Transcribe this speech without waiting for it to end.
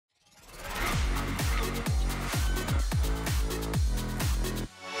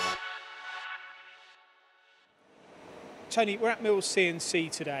Tony, we're at Mills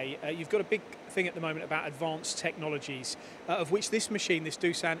CNC today. You've got a big thing at the moment about advanced technologies, of which this machine, this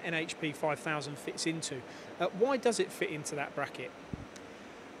Doosan NHP 5000, fits into. Why does it fit into that bracket?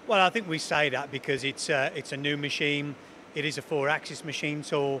 Well, I think we say that because it's a new machine. It is a 4-axis machine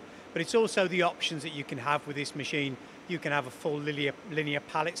tool, but it's also the options that you can have with this machine. You can have a full linear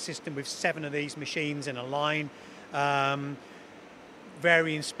pallet system with 7 of these machines in a line,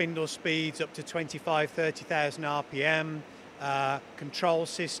 varying spindle speeds up to 30,000 RPM, control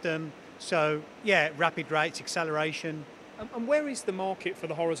system. So yeah, rapid rates, acceleration. And where is the market for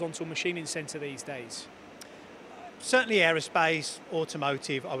the horizontal machining centre these days? Certainly aerospace,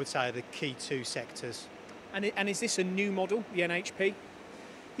 automotive, I would say, are the key 2 sectors. And is this a new model, the NHP?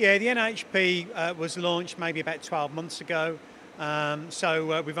 Yeah, the NHP was launched maybe about 12 months ago.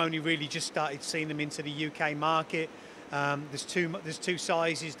 So we've only really just started seeing them into the UK market. There's two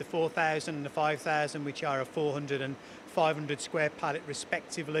sizes, the 4000 and the 5000, which are a 400 and 500 square pallet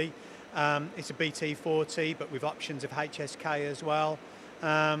respectively. It's a BT40, but with options of HSK as well.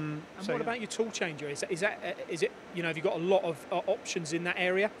 And so what about your tool changer? Is it, you know, have you got a lot of options in that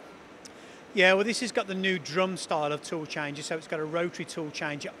area? Yeah, well, this has got the new drum style of tool changer, so it's got a rotary tool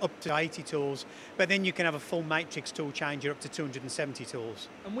changer up to 80 tools, but then you can have a full matrix tool changer up to 270 tools.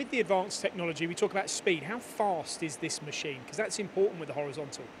 And with the advanced technology, we talk about speed. How fast is this machine? Because that's important with the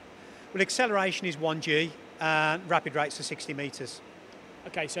horizontal. Well, acceleration is 1G, and rapid rates are 60 metres.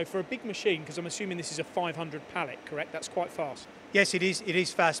 Okay, so for a big machine, because I'm assuming this is a 500 pallet, correct? That's quite fast. Yes, it is. It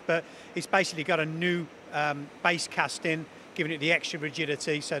is fast, but it's basically got a new base casting, giving it the extra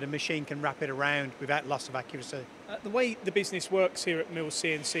rigidity so the machine can wrap it around without loss of accuracy. The way the business works here at Mills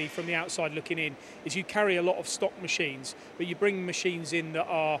CNC from the outside looking in is you carry a lot of stock machines, but you bring machines in that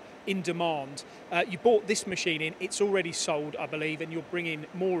are in demand. You bought this machine in, it's already sold, I believe, and you're bringing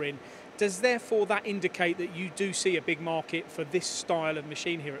more in. Does therefore that indicate that you do see a big market for this style of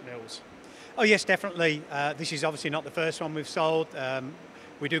machine here at Mills? Oh yes, definitely. This is obviously not the first one we've sold.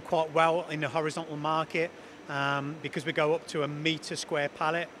 We do quite well in the horizontal market. Because we go up to a metre square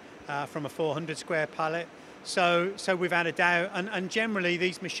pallet from a 400 square pallet. So without a doubt, and generally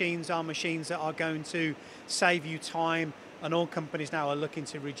these machines are machines that are going to save you time, and all companies now are looking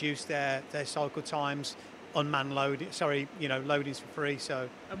to reduce their cycle times, unmanned loadings for free. So,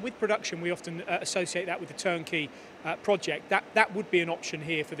 and with production, we often associate that with the turnkey project. That would be an option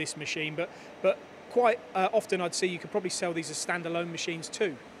here for this machine, but quite often I'd say you could probably sell these as standalone machines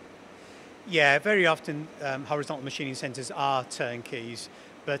too. Yeah, very often horizontal machining centres are turnkeys,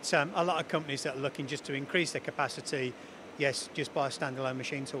 but a lot of companies that are looking just to increase their capacity, yes, just buy a standalone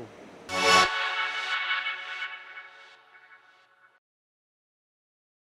machine tool.